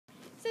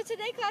So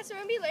today, class, we're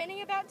going to be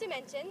learning about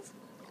dimensions.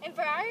 And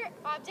for our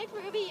object,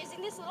 we're going to be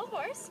using this little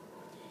horse.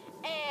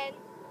 And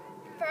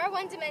for our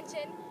one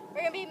dimension,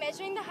 we're going to be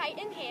measuring the height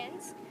in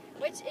hands,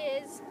 which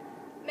is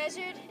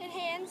measured in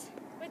hands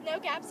with no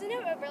gaps and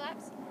no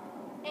overlaps.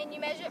 And you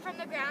measure it from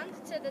the ground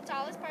to the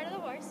tallest part of the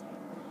horse.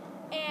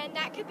 And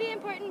that could be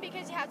important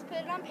because you have to put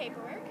it on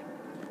paperwork.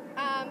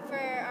 For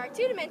our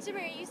two dimension,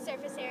 we're going to use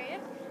surface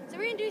area. So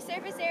we're going to do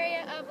surface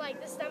area of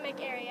like the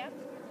stomach area,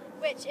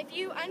 which if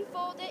you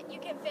unfold it, you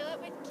can fill it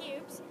with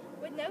cubes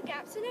with no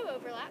gaps and no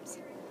overlaps.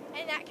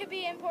 And that could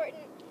be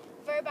important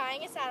for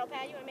buying a saddle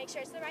pad. You want to make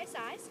sure it's the right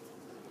size.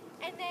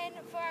 And then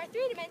for our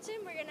three dimension,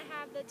 we're going to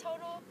have the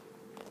total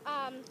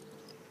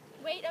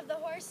weight of the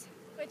horse,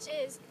 which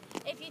is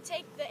if you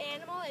take the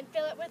animal and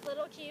fill it with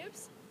little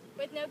cubes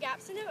with no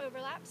gaps and no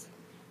overlaps.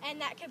 And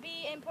that could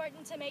be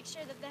important to make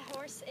sure that the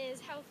horse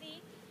is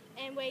healthy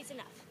and weighs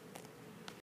enough.